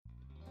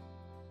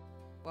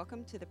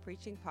Welcome to the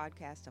preaching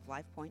podcast of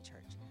Life Point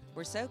Church.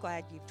 We're so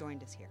glad you've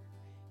joined us here.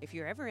 If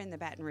you're ever in the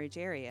Baton Rouge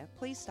area,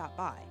 please stop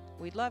by.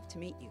 We'd love to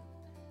meet you.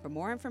 For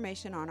more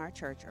information on our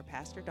church or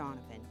Pastor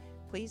Donovan,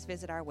 please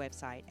visit our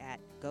website at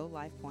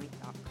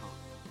golifepoint.com.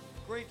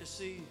 Great to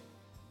see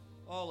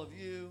all of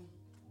you.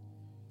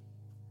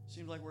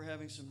 Seems like we're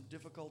having some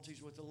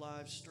difficulties with the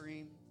live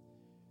stream.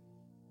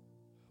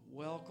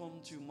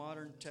 Welcome to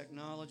modern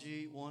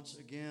technology once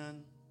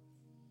again.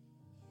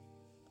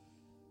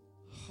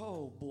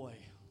 Oh boy,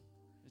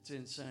 it's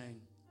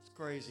insane. It's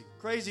crazy.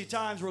 Crazy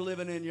times we're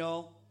living in,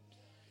 y'all.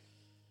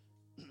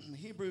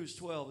 Hebrews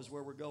 12 is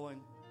where we're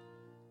going.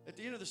 At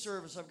the end of the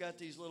service, I've got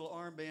these little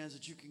armbands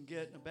that you can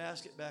get in a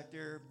basket back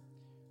there.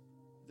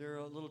 They're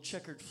a little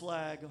checkered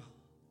flag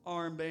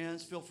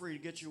armbands. Feel free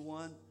to get you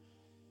one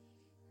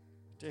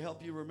to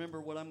help you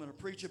remember what I'm going to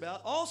preach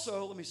about.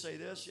 Also, let me say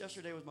this.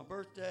 Yesterday was my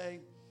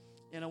birthday,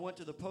 and I went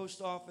to the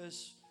post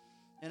office,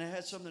 and I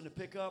had something to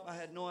pick up. I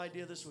had no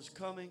idea this was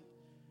coming.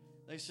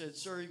 They said,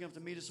 "Sir, you're going to have to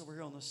meet us over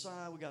here on the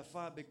side. We got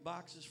 5 big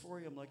boxes for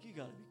you." I'm like, "You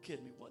got to be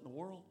kidding me. What in the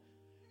world?"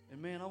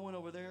 And man, I went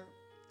over there,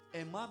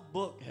 and my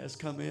book has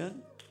come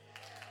in.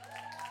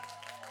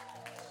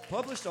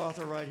 Published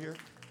author right here.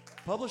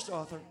 Published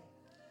author.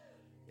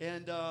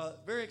 And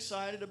very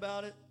excited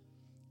about it.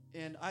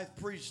 And I've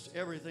preached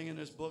everything in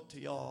this book to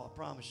y'all. I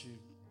promise you.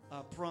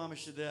 I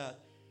promise you that.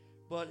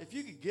 But if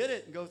you could get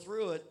it and go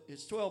through it,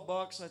 it's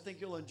 $12. I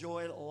think you'll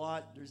enjoy it a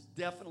lot. There's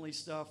definitely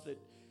stuff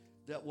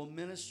that will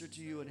minister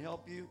to you and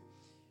help you.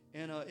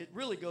 And it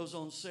really goes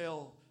on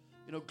sale.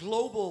 You know,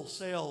 global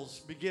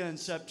sales begin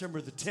September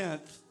the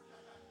 10th.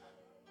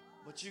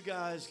 But you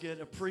guys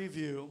get a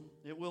preview.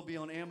 It will be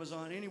on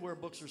Amazon. Anywhere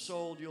books are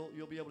sold,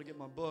 you'll be able to get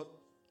my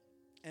book.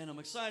 And I'm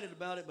excited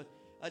about it, but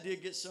I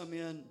did get some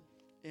in.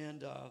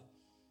 And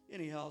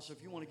anyhow, so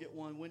if you want to get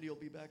one, Wendy will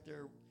be back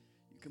there.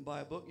 You can buy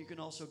a book. You can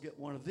also get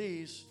one of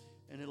these,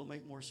 and it'll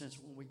make more sense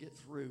when we get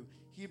through.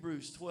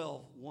 Hebrews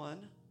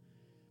 12:1,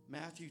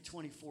 Matthew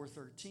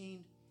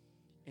 24:13,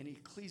 and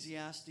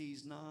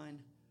Ecclesiastes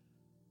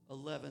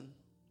 9:11.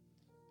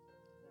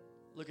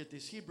 Look at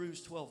this,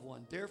 Hebrews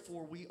 12:1.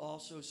 Therefore we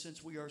also,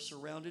 since we are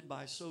surrounded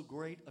by so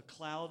great a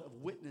cloud of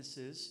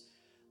witnesses,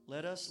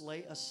 let us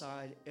lay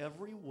aside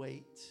every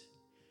weight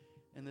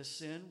and the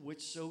sin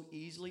which so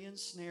easily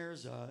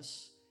ensnares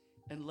us,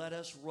 and let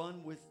us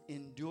run with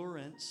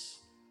endurance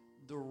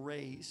the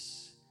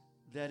race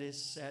that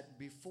is set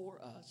before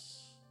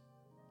us.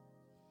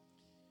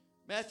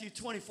 Matthew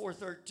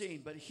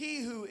 24:13. But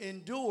he who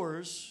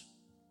endures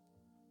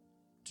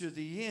to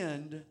the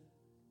end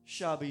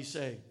shall be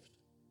saved.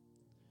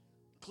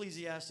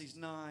 Ecclesiastes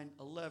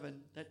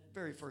 9:11, that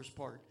very first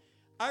part.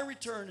 I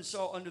returned and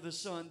saw under the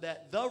sun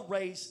that the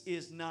race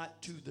is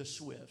not to the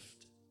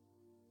swift.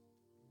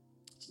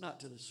 It's not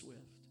to the swift.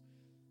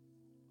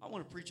 I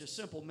want to preach a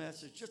simple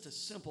message, just a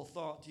simple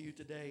thought to you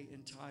today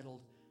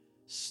entitled,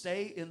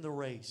 Stay in the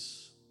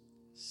Race.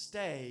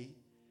 Stay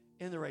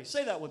in the race.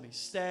 Say that with me.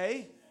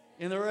 Stay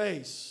in the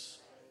race.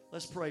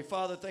 Let's pray.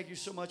 Father, thank you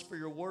so much for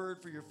your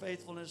word, for your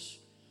faithfulness.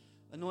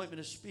 Anoint me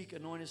to speak,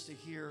 anoint us to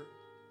hear.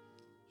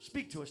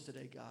 Speak to us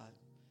today, God.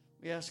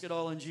 We ask it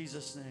all in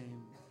Jesus'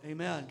 name.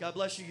 Amen. God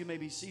bless you. You may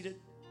be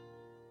seated.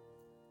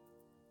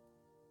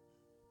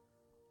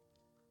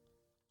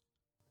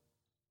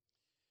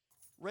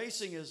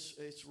 Racing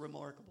it's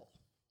remarkable.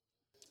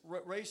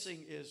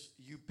 Racing is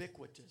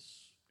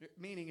ubiquitous,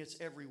 meaning it's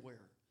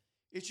everywhere.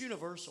 It's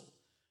universal.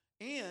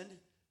 And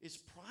it's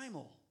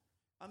primal.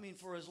 I mean,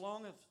 for as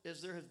long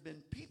as there have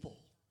been people,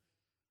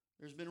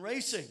 there's been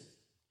racing.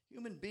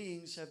 Human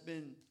beings have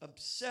been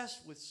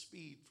obsessed with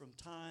speed from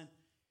time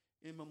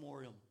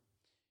immemorial.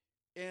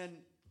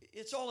 And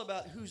it's all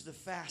about who's the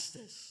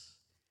fastest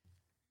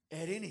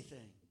at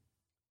anything.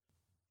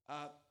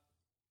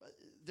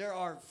 There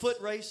are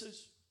foot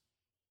races.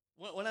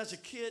 When I was a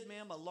kid,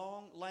 man, my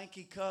long,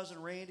 lanky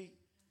cousin Randy,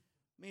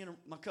 me and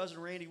my cousin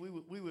Randy,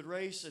 we would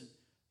race, and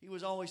he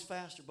was always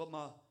faster. But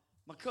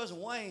my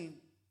cousin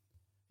Wayne,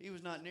 he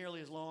was not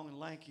nearly as long and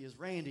lanky as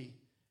Randy.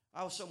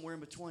 I was somewhere in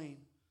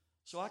between.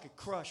 So I could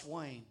crush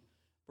Wayne,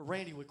 but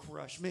Randy would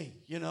crush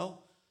me, you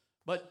know.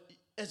 But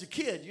as a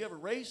kid, you ever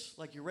race?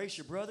 Like you race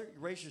your brother, you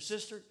race your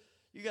sister.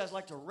 You guys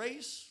like to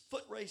race,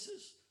 foot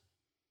races,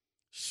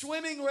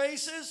 swimming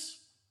races.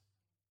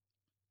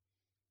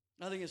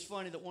 I think it's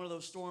funny that one of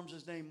those storms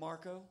is named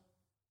Marco.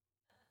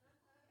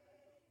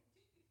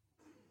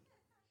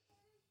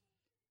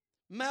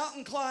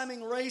 Mountain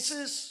climbing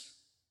races,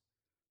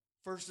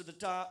 first to the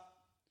top.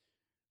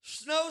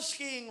 Snow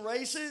skiing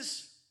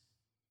races.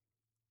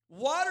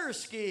 Water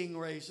skiing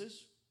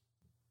races,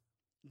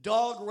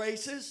 dog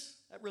races,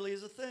 that really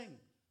is a thing.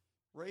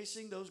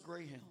 Racing those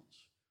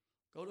greyhounds.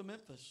 Go to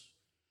Memphis.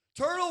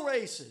 Turtle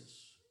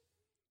races,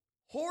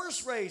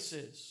 horse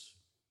races.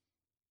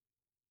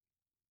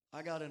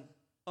 I got an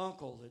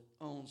uncle that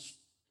owns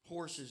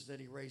horses that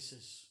he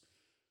races.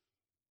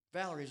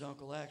 Valerie's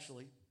uncle,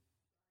 actually.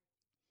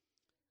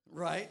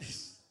 Right?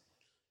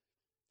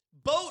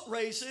 Boat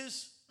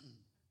races,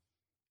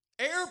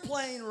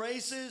 airplane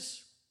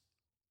races,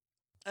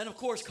 and of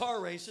course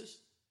car races.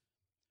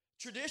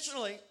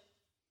 Traditionally,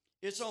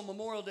 it's on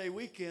Memorial Day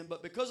weekend,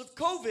 but because of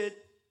COVID,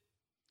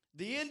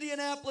 the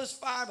Indianapolis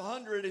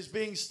 500 is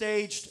being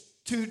staged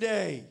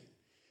today.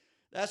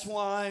 That's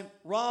why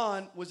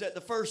Ron was at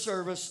the first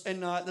service and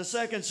not the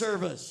second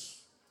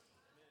service.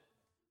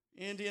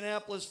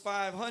 Indianapolis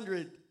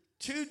 500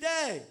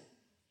 today.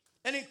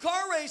 And in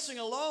car racing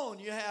alone,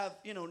 you have,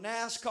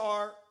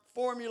 NASCAR,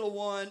 Formula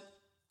One,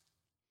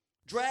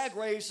 drag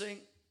racing.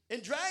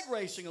 In drag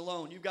racing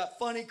alone, you've got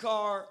Funny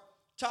Car,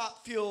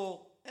 Top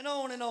Fuel, and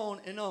on and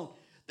on and on.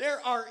 There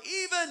are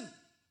even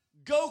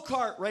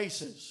go-kart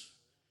races.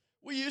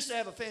 We used to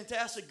have a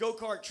fantastic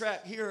go-kart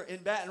track here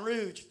in Baton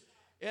Rouge.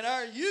 And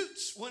our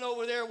Utes went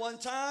over there one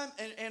time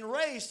and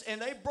raced,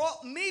 and they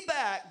brought me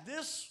back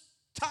this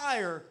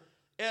tire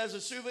as a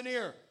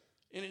souvenir.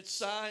 And it's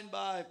signed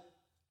by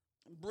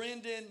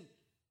Brendan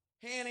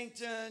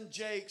Hannington,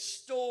 Jake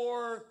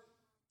Storr,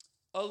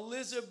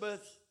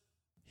 Elizabeth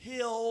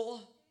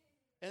Hill,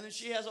 and then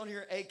she has on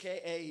here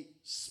AKA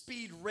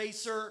Speed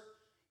Racer,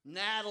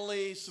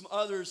 Natalie, some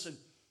others, and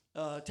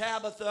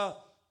Tabitha.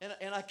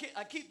 And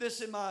I keep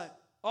this in my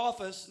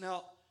office,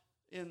 now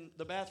in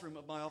the bathroom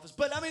of my office.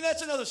 But,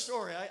 that's another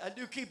story. I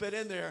do keep it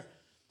in there.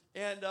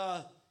 And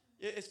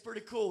it's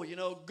pretty cool,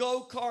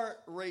 go-kart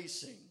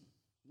racing.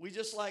 We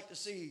just like to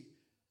see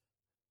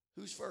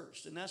who's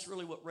first. And that's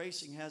really what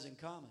racing has in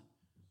common.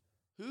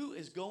 Who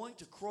is going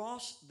to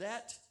cross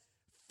that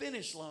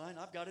finish line?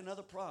 I've got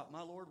another prop.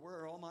 My Lord, where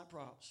are all my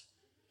props?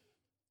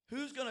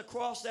 Who's going to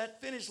cross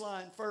that finish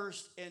line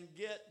first and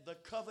get the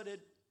coveted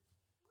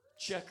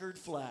checkered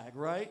flag,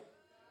 right?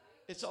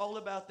 It's all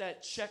about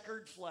that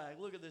checkered flag.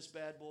 Look at this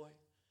bad boy.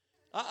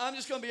 I'm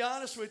just going to be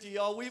honest with you,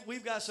 y'all.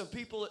 We've got some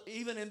people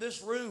even in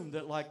this room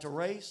that like to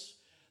race.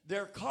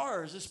 Their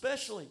cars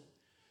especially.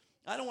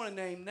 I don't want to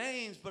name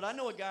names, but I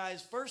know a guy,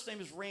 his first name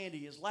is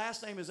Randy. His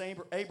last name is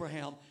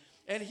Abraham.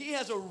 And he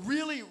has a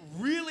really,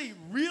 really,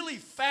 really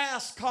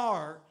fast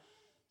car.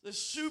 The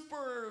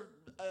super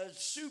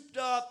souped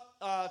up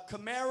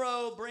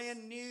Camaro,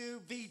 brand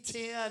new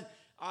V10.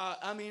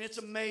 It's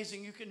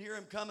amazing. You can hear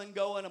him coming,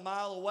 going a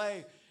mile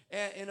away.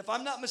 And if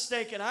I'm not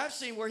mistaken, I've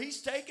seen where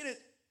he's taken it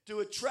to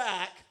a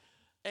track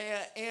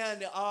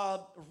and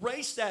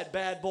raced that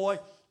bad boy.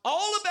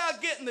 All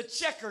about getting the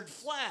checkered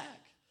flag.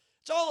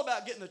 It's all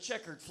about getting the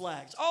checkered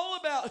flag. It's all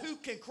about who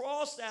can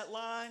cross that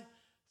line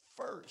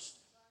first.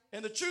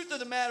 And the truth of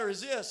the matter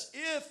is this.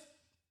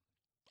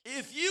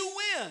 If you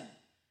win,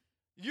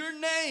 your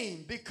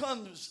name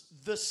becomes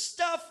the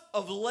stuff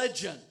of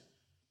legend.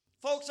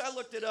 Folks, I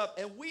looked it up,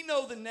 and we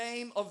know the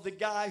name of the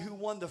guy who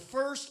won the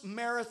first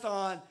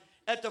marathon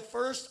at the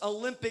first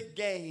Olympic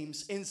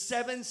Games in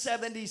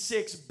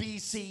 776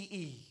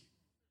 BCE.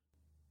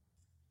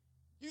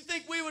 You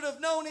think we would have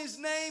known his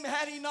name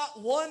had he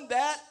not won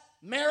that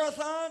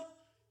marathon?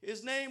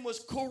 His name was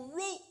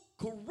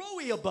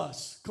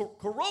Coroebus.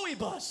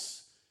 Coroebus.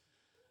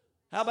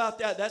 How about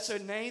that? That's a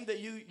name that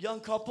you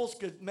young couples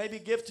could maybe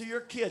give to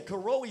your kid.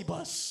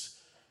 Coroebus.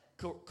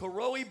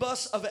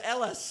 Coroebus of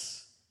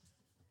Elis.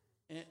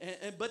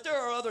 But there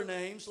are other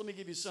names. Let me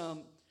give you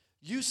some.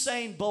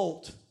 Usain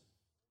Bolt.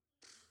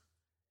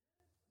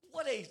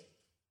 What a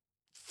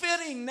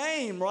fitting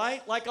name,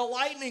 right? Like a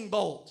lightning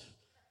bolt.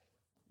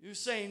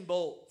 Usain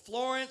Bolt.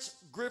 Florence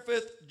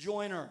Griffith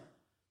Joyner.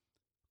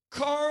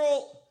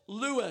 Carl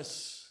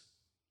Lewis.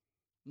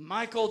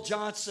 Michael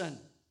Johnson.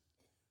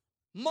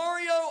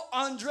 Mario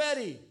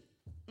Andretti.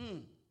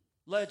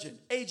 Legend.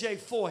 AJ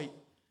Foyt.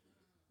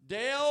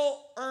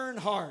 Dale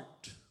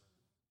Earnhardt.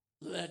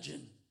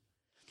 Legend.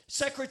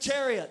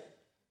 Secretariat.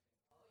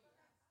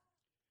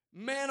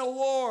 Man of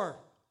War.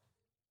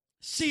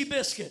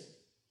 Seabiscuit.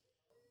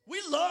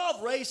 We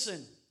love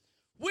racing.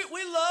 We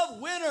love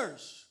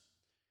winners.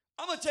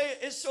 I'm going to tell you,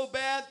 it's so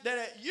bad that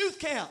at youth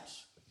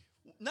camps,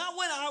 not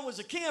when I was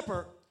a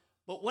camper,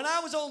 but when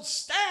I was on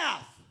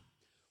staff,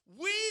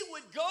 we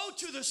would go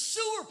to the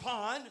sewer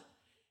pond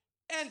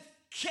and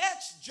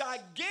catch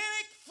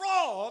gigantic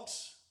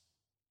frogs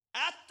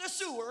at the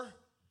sewer,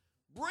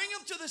 bring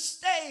them to the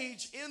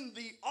stage in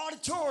the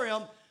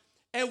auditorium,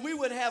 and we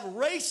would have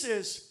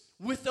races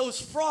with those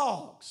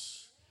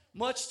frogs,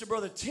 much to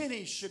Brother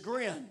Tenney's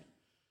chagrin.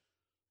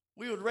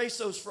 We would race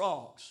those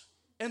frogs,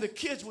 and the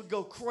kids would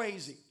go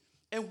crazy,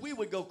 and we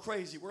would go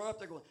crazy. We're up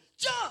there going,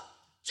 jump,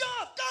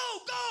 jump, go.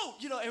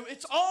 And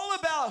it's all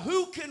about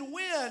who can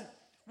win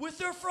with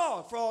their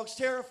frog. Frogs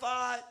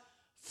terrified,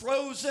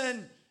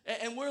 frozen,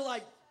 and we're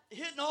like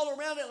hitting all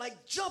around it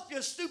like, jump,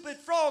 you stupid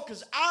frog,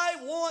 because I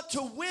want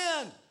to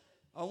win.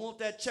 I want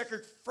that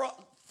checkered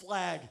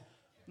flag,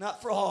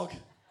 not frog.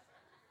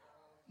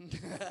 It's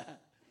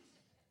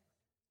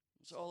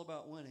all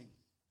about winning.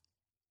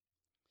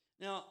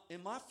 Now,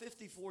 in my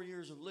 54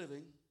 years of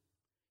living,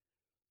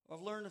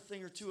 I've learned a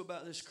thing or two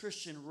about this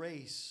Christian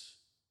race.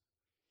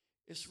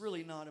 It's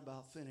really not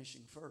about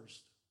finishing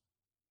first.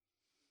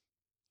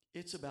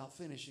 It's about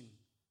finishing,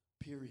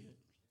 period.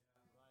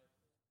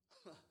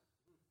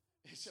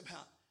 It's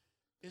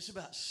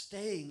about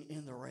staying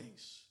in the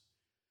race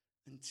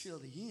until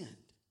the end.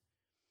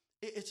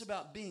 It's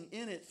about being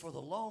in it for the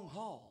long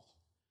haul.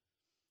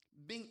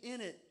 being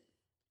in it,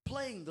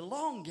 playing the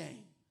long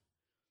game.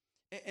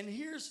 And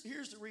here's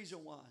the reason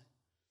why.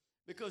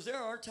 Because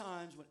there are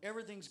times when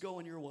everything's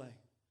going your way.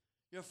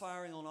 You're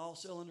firing on all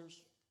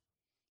cylinders.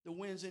 The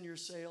wind's in your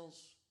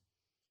sails.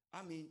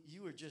 I mean,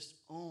 you are just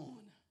on.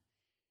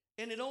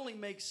 And it only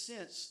makes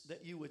sense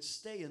that you would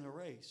stay in the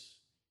race.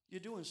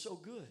 You're doing so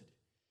good.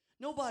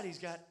 Nobody's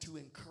got to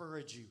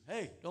encourage you.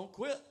 Hey, don't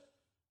quit.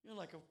 You're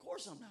like, of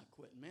course I'm not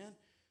quitting, man.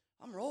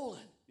 I'm rolling.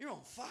 You're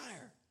on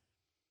fire.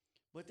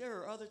 But there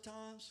are other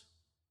times,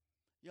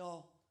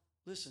 y'all,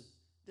 listen,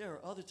 there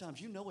are other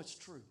times, you know it's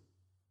true.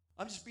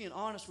 I'm just being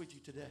honest with you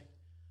today.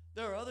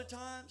 There are other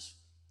times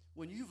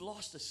when you've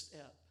lost a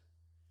step.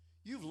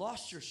 You've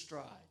lost your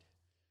stride.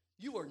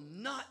 You are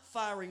not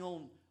firing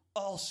on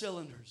all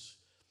cylinders.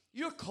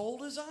 You're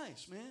cold as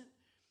ice, man.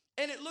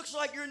 And it looks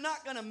like you're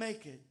not going to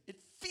make it. It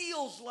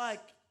feels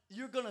like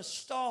you're going to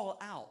stall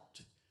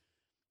out.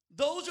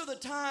 Those are the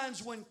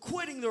times when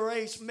quitting the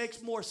race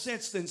makes more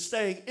sense than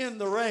staying in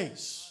the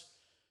race.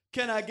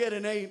 Can I get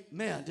an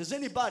amen? Does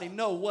anybody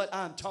know what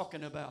I'm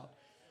talking about?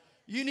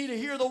 You need to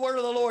hear the word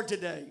of the Lord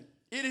today.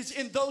 It is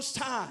in those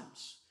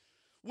times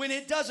when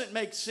it doesn't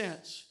make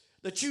sense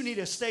that you need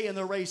to stay in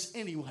the race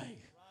anyway.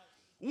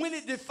 When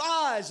it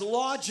defies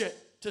logic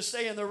to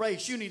stay in the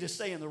race, you need to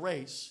stay in the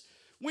race.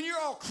 When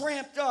you're all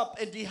cramped up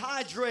and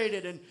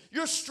dehydrated and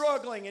you're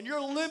struggling and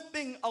you're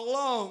limping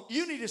along,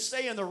 you need to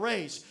stay in the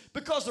race,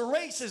 because the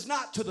race is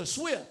not to the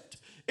swift.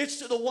 It's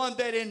to the one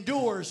that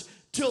endures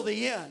till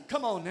the end.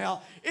 Come on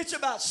now. It's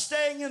about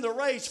staying in the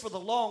race for the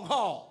long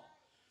haul.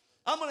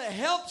 I'm going to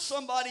help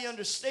somebody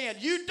understand.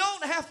 You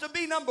don't have to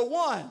be number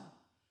one.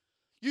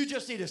 You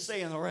just need to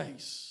stay in the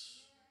race.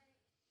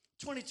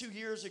 22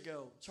 years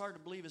ago, it's hard to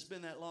believe it's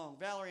been that long,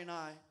 Valerie and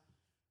I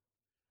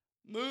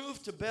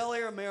moved to Bel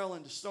Air,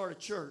 Maryland to start a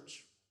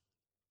church.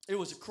 It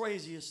was the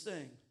craziest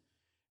thing.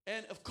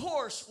 And of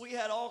course, we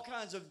had all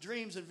kinds of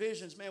dreams and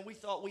visions. Man, we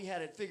thought we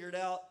had it figured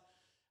out.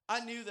 I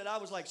knew that I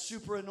was like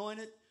super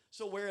anointed.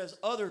 So whereas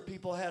other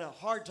people had a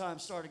hard time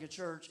starting a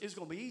church, it's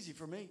going to be easy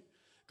for me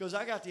because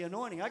I got the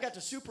anointing. I got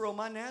the super on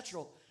my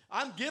natural.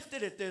 I'm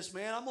gifted at this,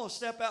 man. I'm going to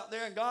step out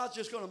there and God's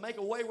just going to make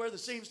a way where there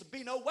seems to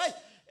be no way.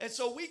 And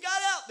so we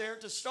got out there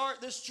to start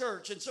this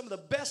church, and some of the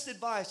best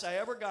advice I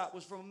ever got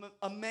was from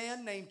a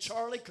man named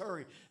Charlie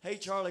Curry. Hey,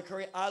 Charlie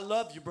Curry, I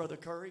love you, Brother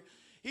Curry.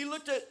 He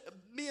looked at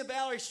me and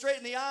Valerie straight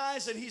in the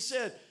eyes, and he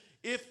said,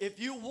 if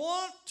you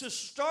want to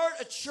start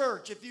a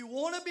church, if you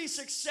want to be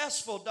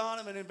successful,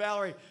 Donovan and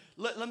Valerie,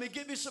 let me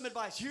give you some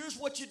advice. Here's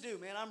what you do,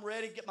 man. I'm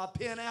ready. Get my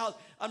pen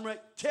out. I'm ready.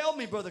 Tell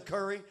me, Brother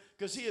Curry,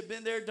 because he had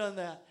been there, done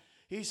that.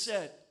 He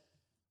said,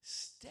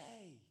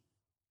 stay.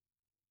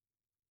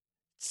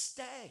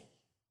 Stay.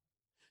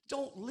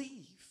 Don't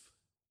leave.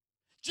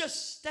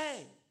 Just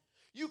stay.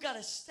 You got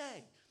to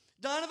stay.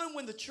 Donovan,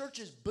 when the church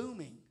is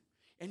booming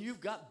and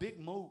you've got big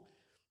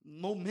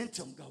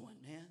momentum going,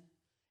 man,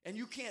 and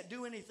you can't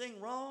do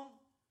anything wrong,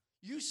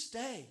 you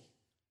stay.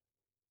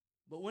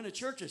 But when the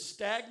church is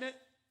stagnant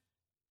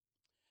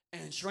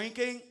and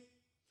shrinking,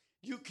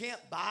 you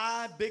can't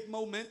buy big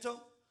momentum,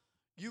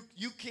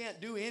 you can't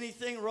do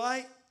anything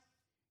right,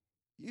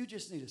 you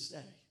just need to stay.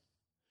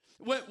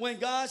 When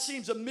God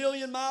seems a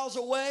million miles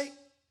away,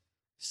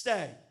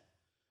 stay.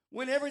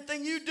 When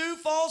everything you do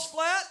falls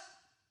flat,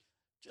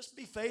 just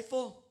be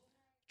faithful.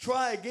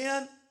 Try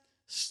again.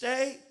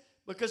 Stay.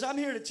 Because I'm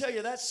here to tell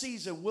you that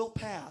season will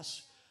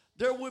pass.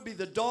 There will be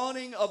the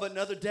dawning of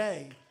another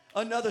day,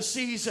 another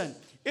season.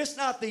 It's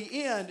not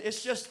the end.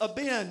 It's just a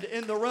bend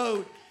in the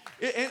road.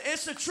 And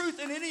it's the truth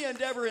in any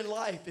endeavor in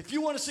life. If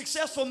you want a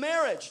successful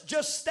marriage,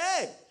 just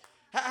stay.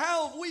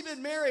 How have we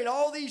been married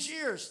all these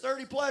years,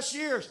 30 plus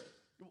years?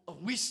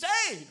 We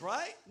stayed,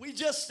 right? We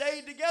just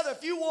stayed together.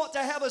 If you want to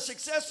have a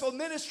successful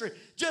ministry,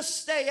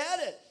 just stay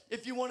at it.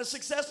 If you want a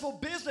successful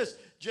business,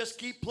 just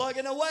keep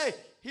plugging away.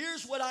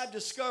 Here's what I've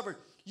discovered.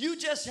 You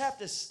just have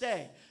to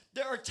stay.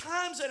 There are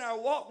times in our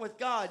walk with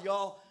God,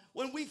 y'all,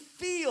 when we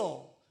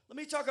feel, let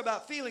me talk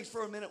about feelings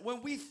for a minute,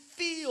 when we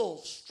feel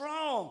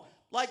strong,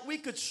 like we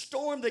could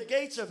storm the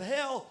gates of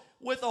hell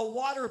with a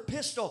water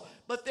pistol.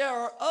 But there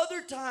are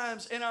other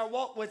times in our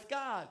walk with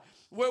God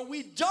where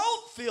we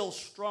don't feel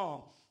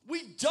strong.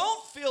 We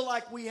don't feel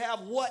like we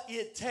have what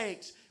it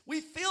takes.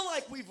 We feel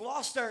like we've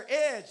lost our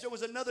edge. There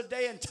was another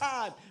day in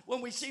time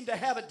when we seemed to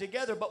have it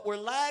together, but we're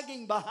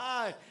lagging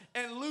behind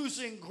and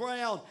losing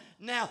ground.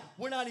 Now,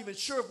 we're not even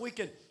sure if we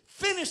can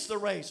finish the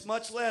race,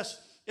 much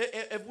less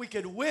if we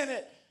could win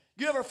it.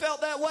 You ever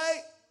felt that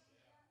way?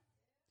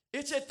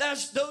 It's at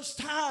those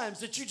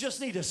times that you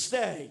just need to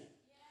stay.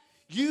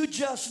 You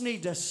just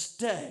need to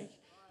stay.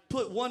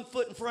 Put one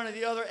foot in front of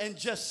the other and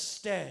just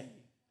stay.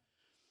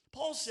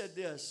 Paul said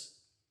this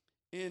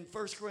in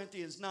 1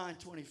 Corinthians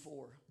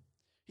 9:24.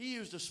 He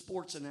used a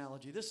sports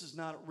analogy. This is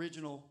not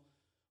original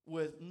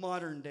with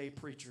modern day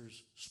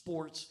preachers,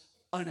 sports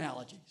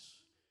analogies.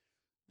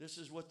 This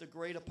is what the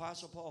great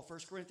apostle Paul, 1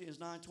 Corinthians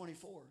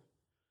 9:24.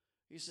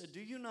 He said,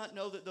 do you not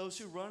know that those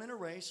who run in a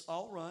race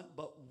all run,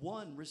 but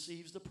one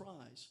receives the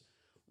prize?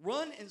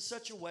 Run in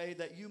such a way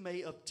that you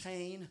may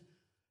obtain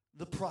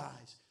the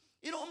prize.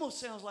 It almost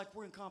sounds like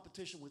we're in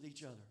competition with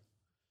each other.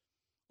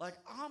 Like,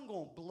 I'm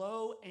going to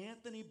blow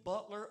Anthony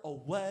Butler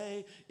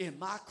away in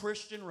my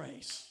Christian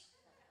race.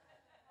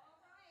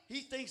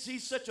 He thinks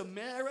he's such a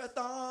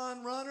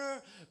marathon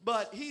runner,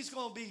 but he's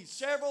going to be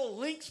several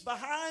lengths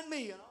behind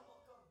me, and I'm going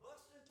to come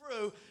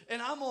busting through,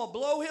 and I'm going to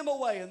blow him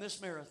away in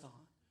this marathon.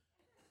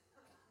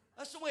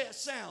 That's the way it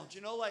sounds,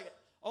 like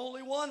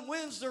only one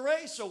wins the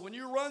race, so when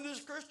you run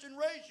this Christian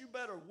race, you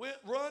better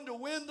run to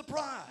win the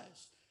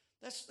prize.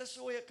 That's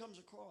the way it comes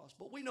across.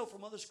 But we know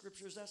from other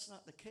scriptures that's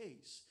not the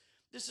case.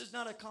 This is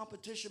not a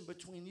competition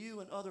between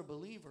you and other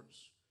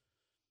believers.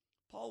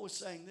 Paul was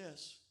saying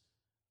this: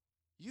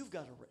 you've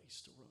got a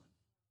race to run.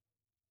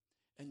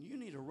 And you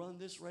need to run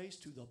this race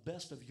to the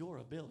best of your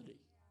ability.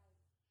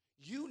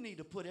 You need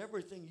to put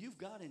everything you've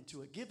got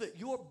into it. Give it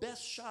your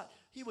best shot.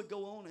 He would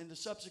go on in the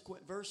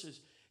subsequent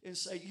verses and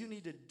say you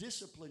need to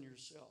discipline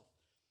yourself.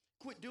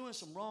 Quit doing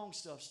some wrong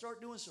stuff.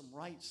 Start doing some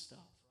right stuff.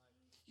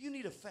 You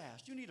need to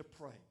fast. You need to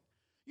pray.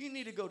 You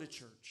need to go to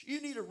church.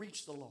 You need to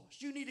reach the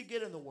lost. You need to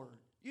get in the Word.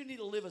 You need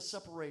to live a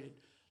separated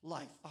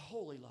life, a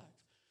holy life.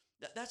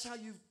 That's how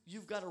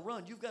you've got to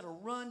run. You've got to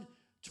run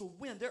to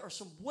win. There are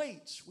some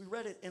weights, we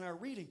read it in our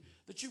reading,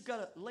 that you've got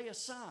to lay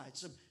aside.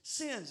 Some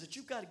sins that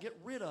you've got to get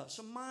rid of.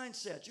 Some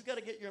mindsets. You've got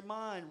to get your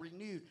mind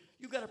renewed.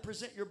 You've got to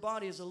present your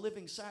body as a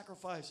living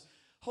sacrifice,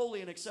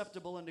 holy and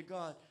acceptable unto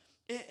God.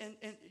 And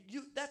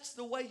that's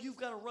the way you've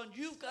got to run.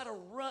 You've got to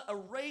run a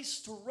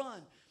race to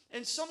run.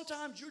 And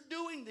sometimes you're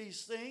doing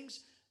these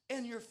things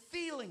and you're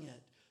feeling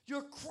it.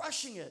 You're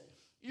crushing it.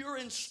 You're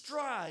in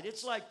stride.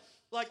 It's like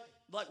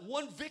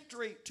one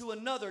victory to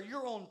another.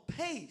 You're on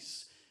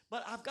pace.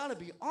 But I've got to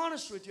be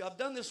honest with you. I've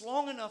done this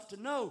long enough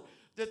to know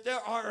that there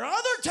are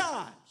other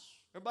times.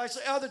 Everybody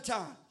say other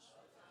times.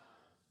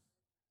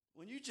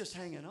 When you're just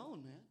hanging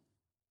on, man.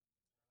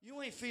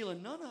 You ain't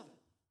feeling none of it.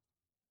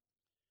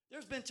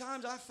 There's been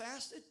times I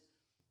fasted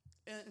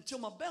until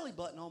my belly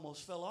button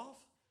almost fell off.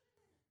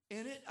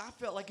 And I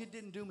felt like it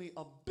didn't do me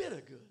a bit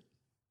of good.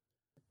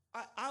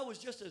 I was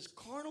just as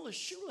carnal as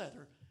shoe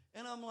leather.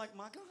 And I'm like,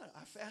 my God,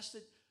 I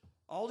fasted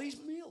all these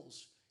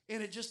meals.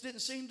 And it just didn't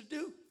seem to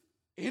do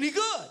any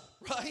good,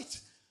 right?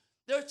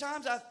 There are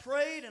times I've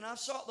prayed and I've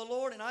sought the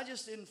Lord and I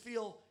just didn't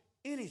feel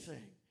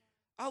anything.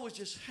 I was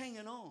just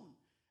hanging on.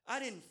 I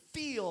didn't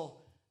feel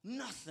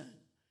nothing.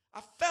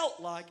 I felt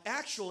like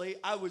actually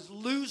I was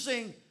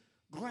losing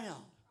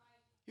ground.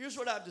 Here's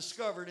what I've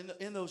discovered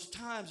in those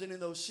times and in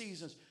those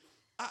seasons.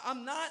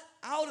 I'm not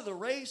out of the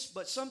race,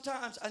 but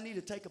sometimes I need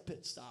to take a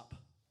pit stop.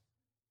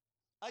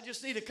 I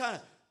just need to kind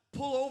of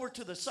pull over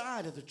to the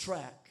side of the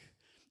track.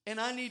 And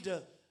I need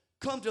to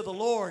come to the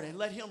Lord and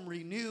let Him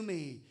renew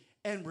me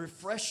and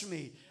refresh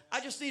me. I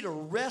just need to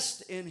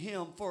rest in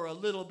Him for a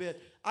little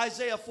bit.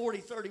 Isaiah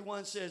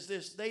 40:31 says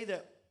this: they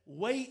that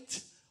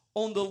wait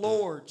on the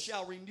Lord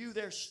shall renew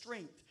their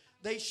strength.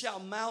 They shall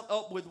mount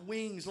up with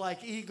wings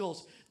like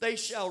eagles. They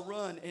shall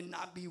run and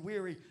not be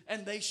weary,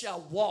 and they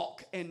shall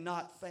walk and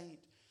not faint.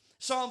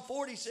 Psalm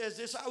 40 says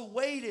this: I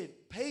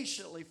waited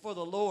patiently for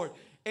the Lord,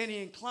 and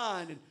He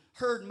inclined and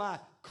heard my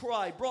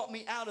cry, brought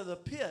me out of the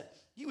pit.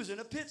 He was in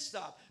a pit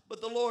stop, but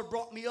the Lord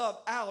brought me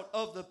up out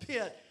of the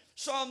pit.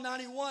 Psalm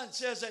 91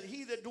 says that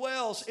he that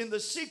dwells in the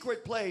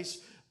secret place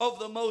of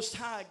the Most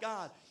High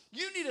God.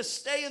 You need to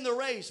stay in the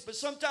race, but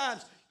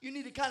sometimes you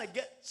need to kind of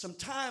get some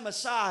time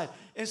aside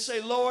and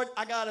say, Lord,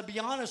 I got to be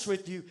honest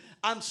with you.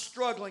 I'm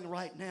struggling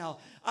right now.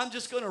 I'm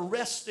just going to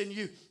rest in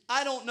you.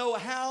 I don't know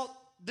how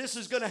this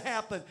is going to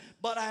happen,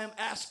 but I am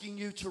asking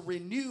you to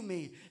renew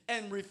me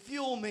and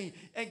refuel me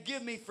and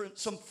give me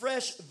some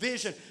fresh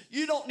vision.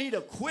 You don't need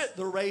to quit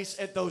the race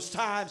at those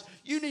times.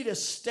 You need to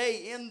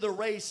stay in the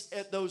race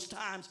at those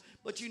times,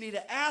 but you need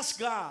to ask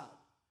God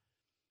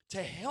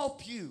to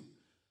help you,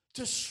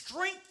 to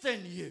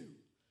strengthen you,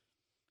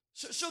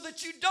 so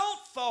that you don't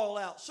fall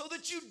out, so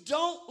that you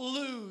don't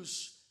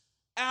lose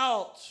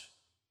out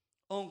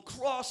on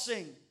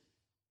crossing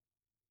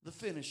the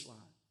finish line.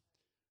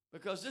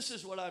 Because this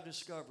is what I've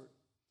discovered.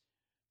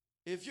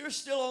 If you're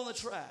still on the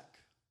track,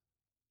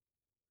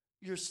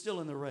 you're still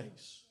in the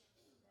race.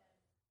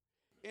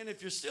 And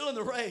if you're still in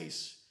the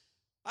race,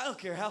 I don't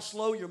care how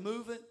slow you're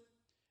moving,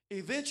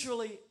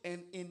 eventually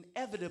and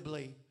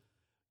inevitably,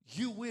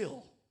 you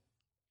will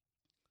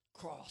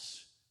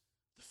cross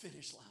the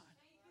finish line.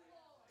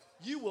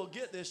 You will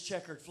get this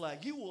checkered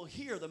flag. You will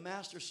hear the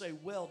master say,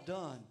 well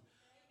done,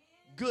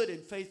 good and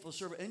faithful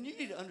servant. And you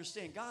need to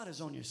understand, God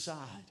is on your side.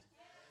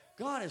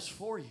 God is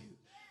for you.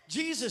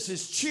 Jesus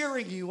is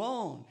cheering you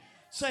on,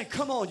 saying,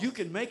 come on, you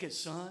can make it,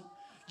 son.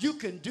 You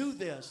can do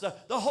this.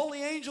 The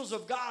holy angels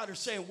of God are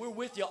saying, we're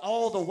with you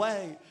all the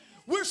way.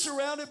 We're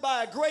surrounded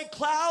by a great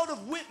cloud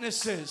of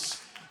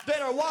witnesses that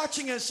are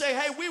watching and say,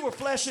 hey, we were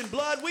flesh and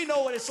blood. We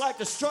know what it's like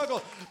to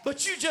struggle.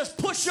 But you just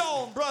push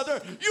on,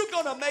 brother. You're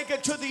going to make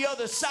it to the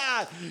other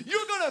side.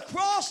 You're going to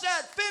cross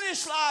that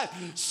finish line.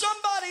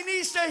 Somebody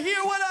needs to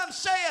hear what I'm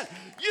saying.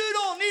 You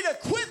don't need to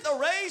quit the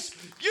race.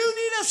 You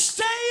need to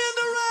stay in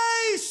the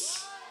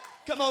race.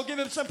 Come on, give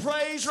him some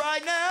praise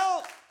right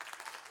now.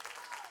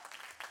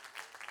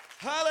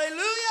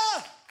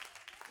 Hallelujah.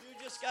 You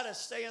got to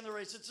stay in the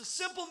race. It's a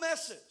simple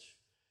message.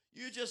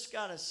 You just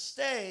got to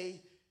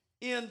stay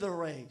in the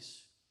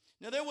race.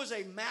 Now, there was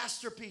a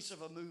masterpiece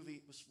of a movie.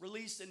 It was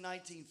released in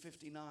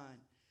 1959.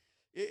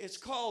 It's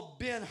called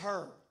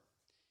Ben-Hur.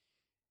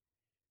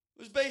 It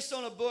was based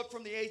on a book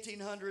from the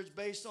 1800s,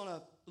 based on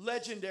a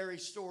legendary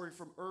story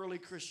from early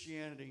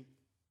Christianity.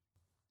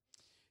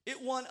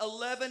 It won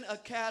 11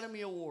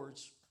 Academy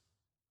Awards,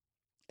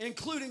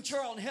 including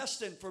Charlton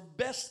Heston for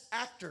Best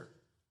Actor.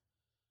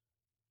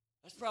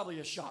 That's probably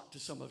a shock to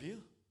some of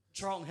you.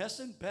 Charlton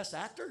Heston, Best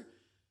Actor?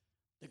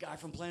 The guy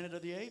from Planet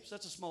of the Apes?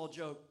 That's a small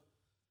joke.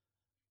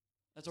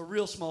 That's a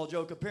real small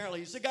joke, apparently.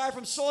 He's the guy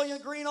from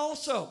Soylent Green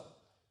also.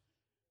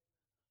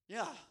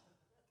 Yeah.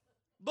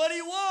 But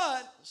he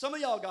won. Some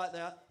of y'all got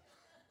that.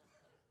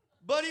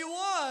 But he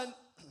won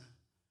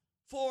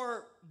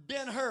for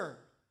Ben-Hur.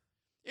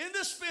 In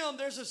this film,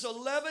 there's this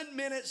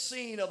 11-minute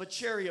scene of a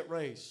chariot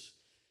race.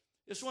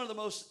 It's one of the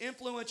most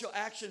influential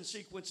action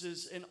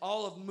sequences in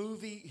all of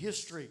movie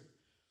history.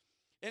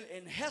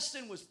 And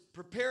Heston was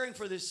preparing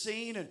for this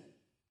scene, and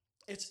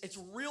it's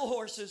real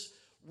horses,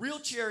 real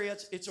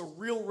chariots. It's a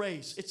real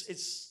race.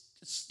 It's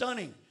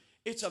stunning.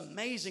 It's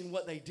amazing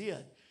what they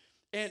did.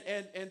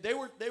 And they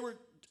were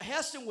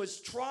Heston was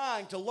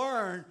trying to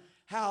learn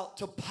how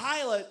to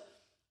pilot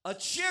a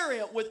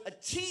chariot with a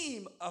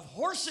team of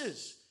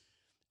horses.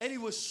 And he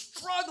was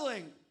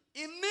struggling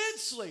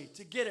immensely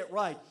to get it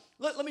right.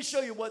 Let me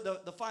show you what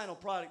the final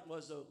product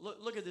was, though.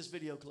 Look at this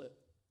video clip.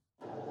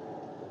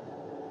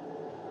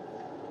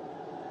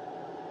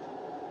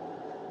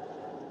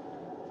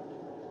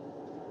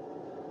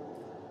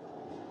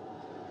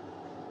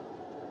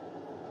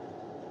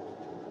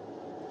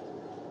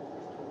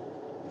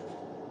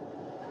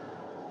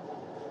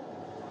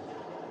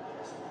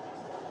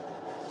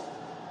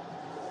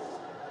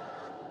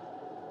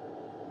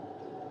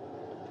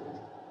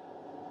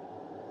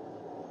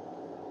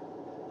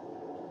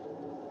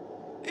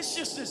 It's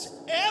just this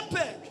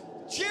epic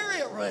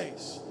chariot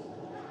race.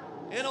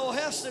 And old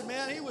Heston,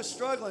 man, he was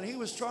struggling. He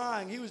was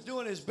trying. He was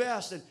doing his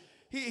best. And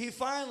he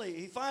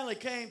finally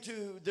came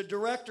to the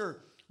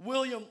director,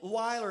 William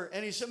Wyler,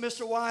 and he said,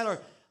 Mr. Wyler,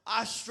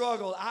 I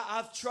struggled.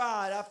 I've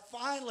tried. I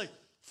finally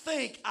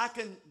think I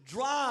can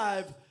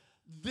drive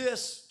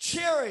this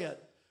chariot.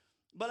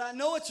 But I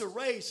know it's a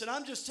race, and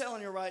I'm just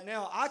telling you right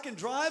now, I can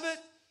drive it,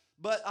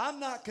 but I'm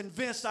not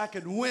convinced I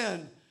can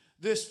win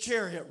this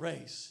chariot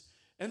race.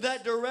 And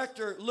that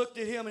director looked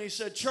at him and he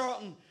said,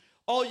 Charlton,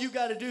 all you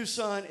got to do,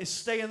 son, is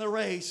stay in the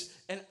race,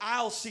 and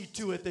I'll see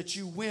to it that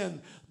you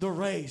win the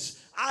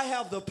race. I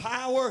have the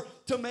power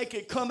to make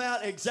it come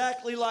out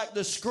exactly like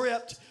the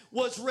script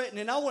was written.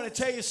 And I want to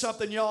tell you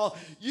something, y'all.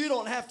 You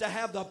don't have to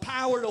have the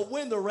power to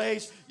win the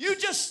race. You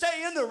just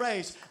stay in the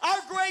race. Our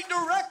great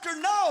director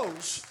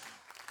knows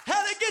how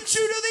to get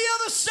you to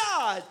the other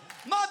side.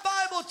 My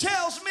Bible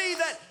tells me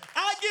that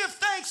I give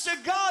thanks to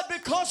God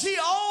because He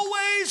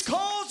always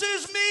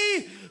causes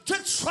me to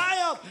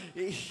triumph.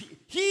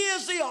 He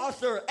is the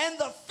author and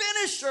the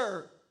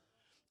finisher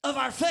of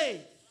our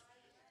faith.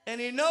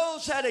 And He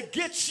knows how to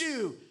get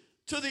you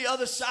to the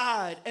other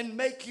side and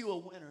make you a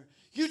winner.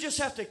 You just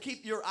have to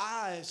keep your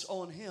eyes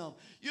on Him.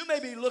 You may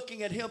be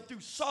looking at Him through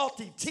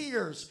salty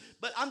tears,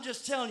 but I'm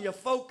just telling you,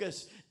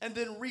 focus and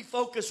then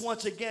refocus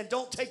once again.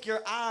 Don't take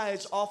your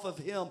eyes off of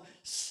Him.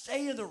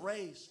 Stay in the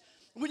race.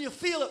 When you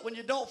feel it, when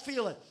you don't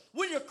feel it,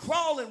 when you're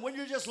crawling, when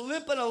you're just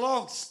limping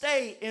along,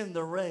 stay in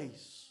the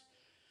race.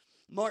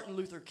 Martin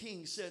Luther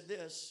King said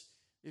this,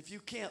 if you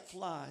can't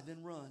fly,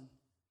 then run.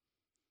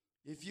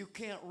 If you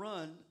can't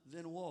run,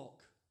 then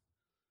walk.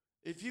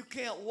 If you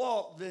can't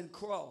walk, then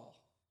crawl.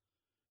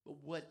 But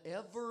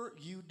whatever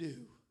you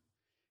do,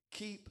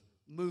 keep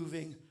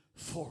moving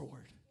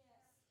forward.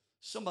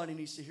 Somebody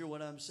needs to hear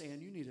what I'm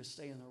saying. You need to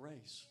stay in the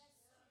race.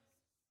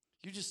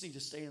 You just need to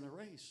stay in the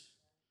race.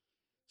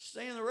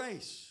 Stay in the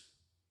race.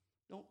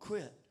 Don't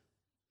quit.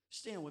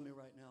 Stand with me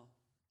right now.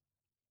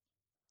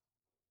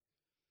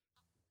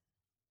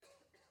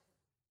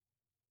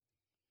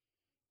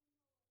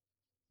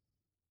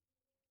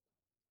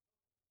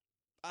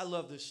 I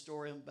love this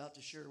story I'm about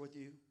to share with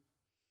you.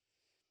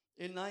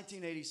 In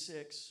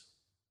 1986,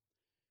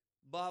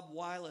 Bob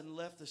Weiland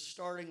left the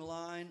starting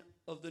line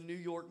of the New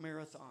York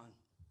Marathon.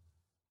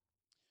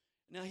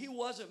 Now, he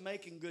wasn't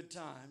making good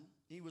time.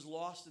 He was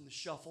lost in the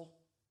shuffle.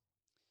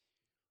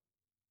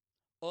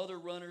 Other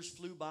runners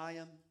flew by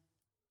him.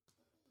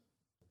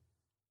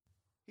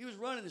 He was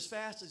running as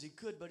fast as he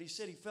could, but he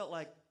said he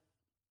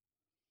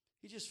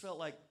just felt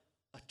like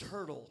a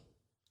turtle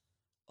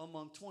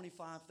among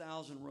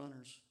 25,000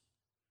 runners.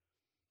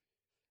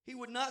 He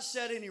would not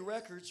set any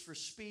records for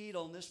speed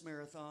on this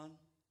marathon.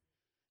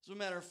 As a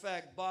matter of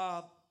fact,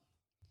 Bob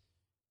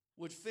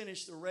would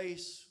finish the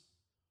race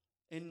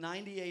in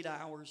 98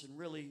 hours, and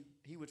really,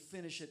 he would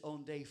finish it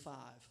on day 5.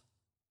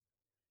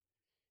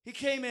 He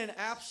came in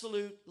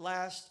absolute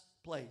last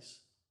place.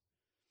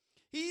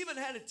 He even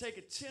had to take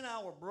a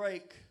 10-hour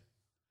break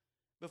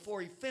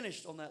before he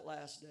finished on that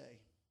last day.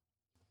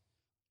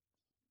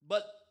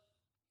 But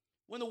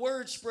when the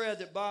word spread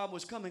that Bob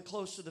was coming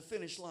close to the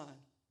finish line,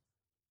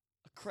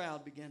 a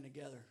crowd began to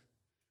gather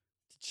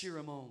to cheer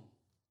him on.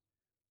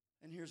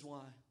 And here's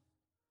why.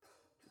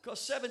 Because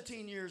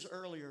 17 years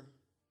earlier,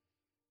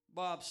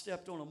 Bob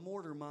stepped on a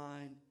mortar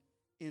mine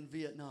in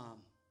Vietnam.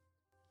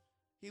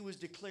 He was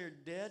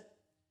declared dead.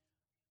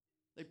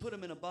 They put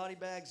him in a body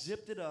bag,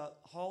 zipped it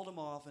up, hauled him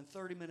off, and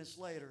 30 minutes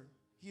later,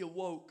 he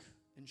awoke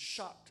and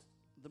shocked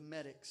the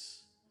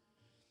medics.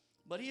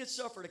 But he had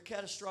suffered a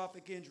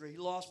catastrophic injury. He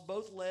lost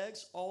both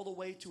legs all the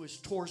way to his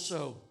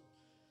torso.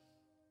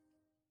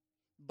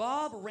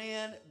 Bob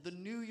ran the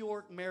New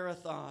York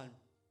Marathon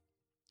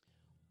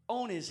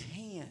on his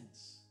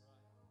hands.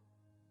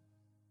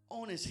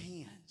 On his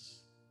hands.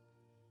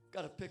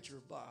 Got a picture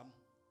of Bob.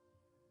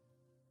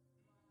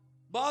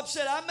 Bob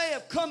said, I may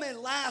have come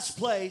in last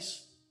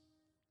place,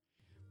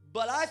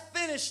 but I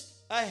finished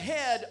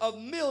ahead of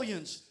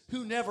millions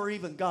who never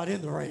even got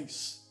in the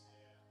race.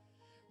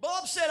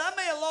 Bob said, I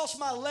may have lost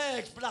my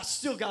legs, but I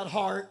still got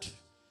heart.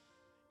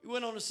 He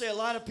went on to say a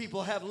lot of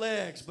people have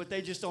legs, but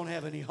they just don't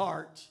have any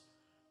heart.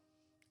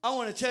 I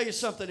want to tell you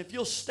something. If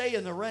you'll stay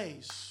in the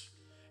race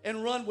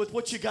and run with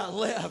what you got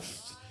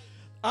left,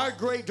 our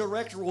great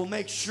director will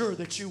make sure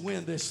that you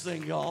win this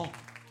thing, y'all.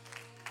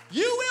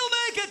 You will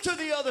make it to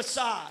the other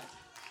side.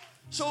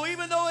 So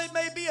even though it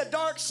may be a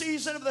dark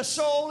season of the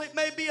soul, it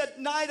may be a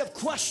night of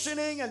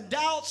questioning and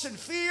doubts and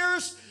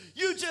fears,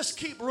 you just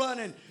keep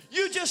running.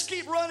 You just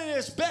keep running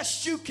as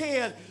best you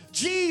can.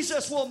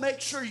 Jesus will make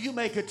sure you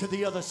make it to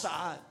the other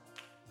side.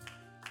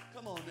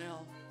 Come on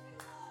now.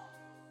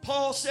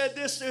 Paul said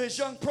this to his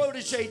young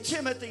protege,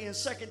 Timothy, in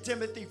 2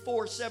 Timothy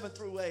 4, 7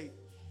 through 8.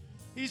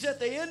 He's at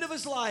the end of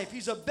his life.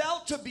 He's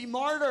about to be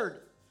martyred.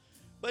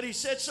 But he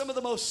said some of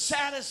the most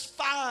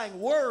satisfying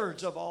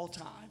words of all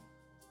time.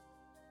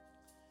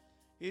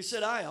 He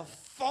said, I have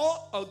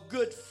fought a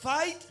good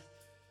fight,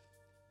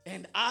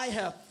 and I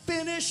have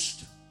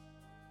finished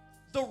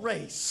the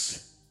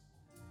race.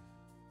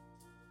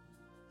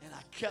 And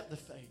I kept the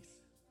faith.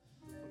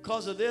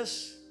 Because of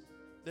this,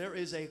 there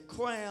is a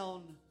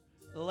crown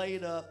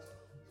laid up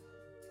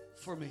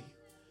for me.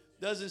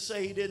 Doesn't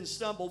say he didn't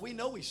stumble. We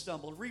know he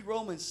stumbled. Read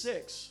Romans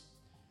 6.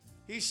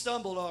 He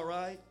stumbled, all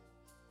right.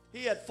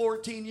 He had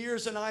 14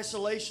 years in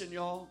isolation,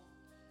 y'all.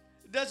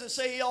 It doesn't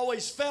say he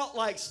always felt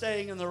like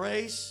staying in the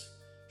race.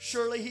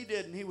 Surely he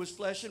didn't. He was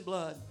flesh and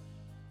blood.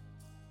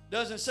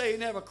 Doesn't say he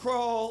never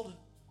crawled,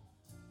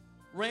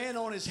 ran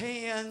on his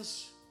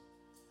hands.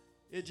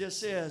 It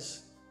just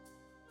says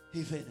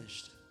he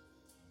finished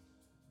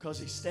because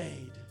he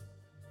stayed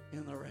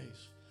in the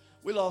race.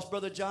 We lost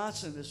Brother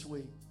Johnson this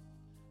week.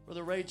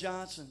 Brother Ray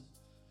Johnson,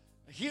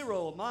 a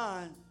hero of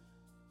mine.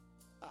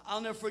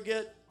 I'll never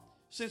forget,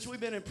 since we've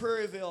been in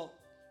Prairieville,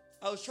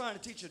 I was trying to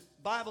teach a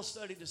Bible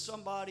study to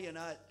somebody, and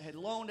I had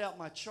loaned out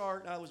my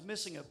chart. I was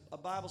missing a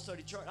Bible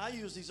study chart. I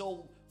use these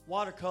old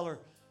watercolor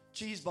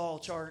cheese ball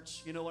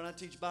charts, you know, when I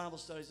teach Bible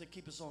studies. They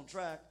keep us on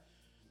track.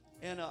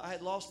 And I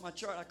had lost my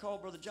chart. I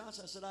called Brother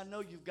Johnson. I said, I know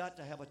you've got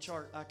to have a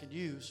chart I can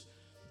use.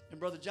 And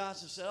Brother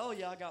Johnson said, oh,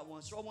 yeah, I got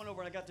one. So I went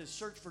over and I got this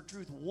Search for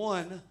Truth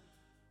 1.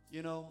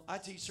 You know, I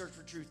teach Search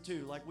for Truth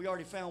 2. Like, we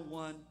already found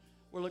 1.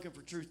 We're looking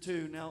for Truth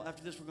 2. Now,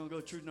 after this, we're going to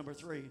go to Truth number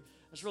 3.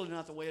 That's really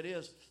not the way it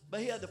is. But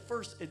he had the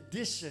first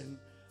edition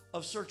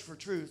of Search for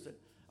Truth. And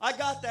I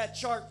got that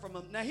chart from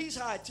him. Now, he's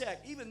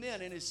high-tech. Even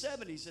then, in his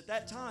 70s, at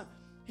that time,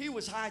 he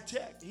was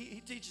high-tech.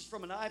 He teaches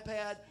from an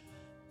iPad,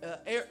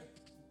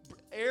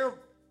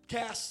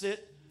 aircasts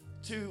it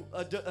to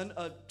a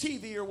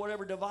TV or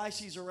whatever device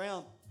he's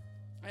around.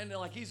 And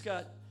like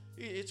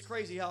it's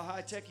crazy how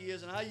high-tech he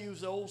is. And I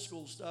use the old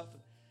school stuff.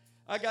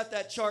 I got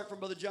that chart from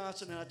Brother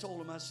Johnson, and I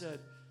told him, I said,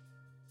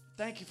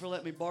 thank you for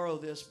letting me borrow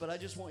this, but I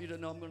just want you to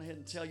know I'm going to go ahead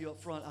and tell you up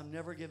front, I'm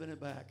never giving it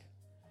back.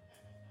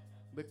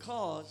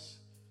 Because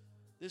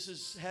this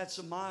has had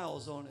some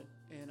miles on it,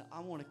 and I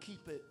want to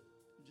keep it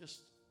just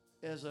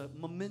as a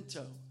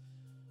memento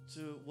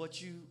to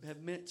what you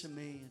have meant to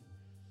me. And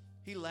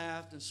he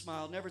laughed and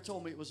smiled, never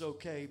told me it was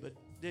okay, but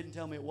didn't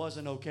tell me it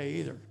wasn't okay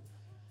either.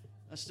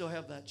 I still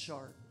have that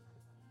chart.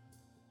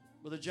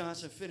 Brother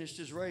Johnson finished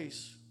his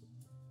race.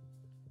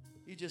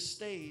 He just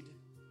stayed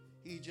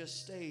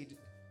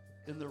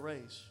in the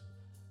race.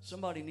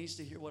 Somebody needs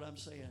to hear what I'm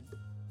saying.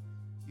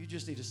 You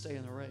just need to stay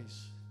in the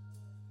race.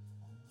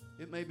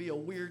 It may be a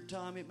weird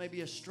time. It may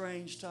be a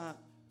strange time.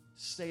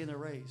 Stay in the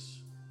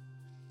race.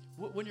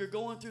 When you're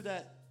going through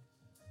that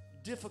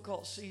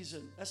difficult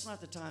season, that's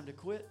not the time to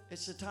quit.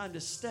 It's the time to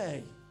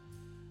stay.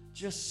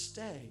 Just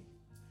stay.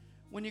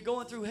 When you're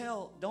going through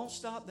hell, don't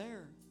stop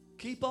there.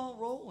 Keep on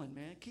rolling,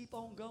 man. Keep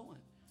on going.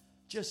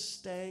 Just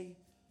stay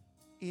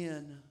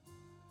in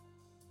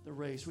the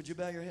race. Would you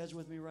bow your heads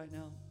with me right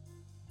now?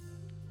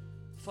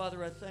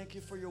 Father, I thank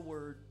you for your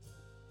word.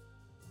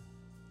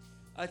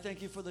 I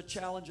thank you for the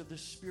challenge of the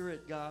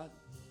Spirit, God.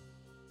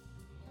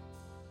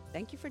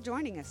 Thank you for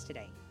joining us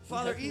today.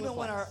 Father, even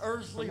when our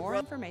earthly... For more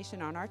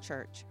information on our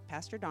church,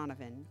 Pastor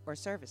Donovan, or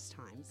service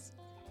times,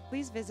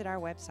 please visit our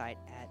website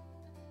at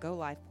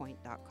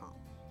golifepoint.com.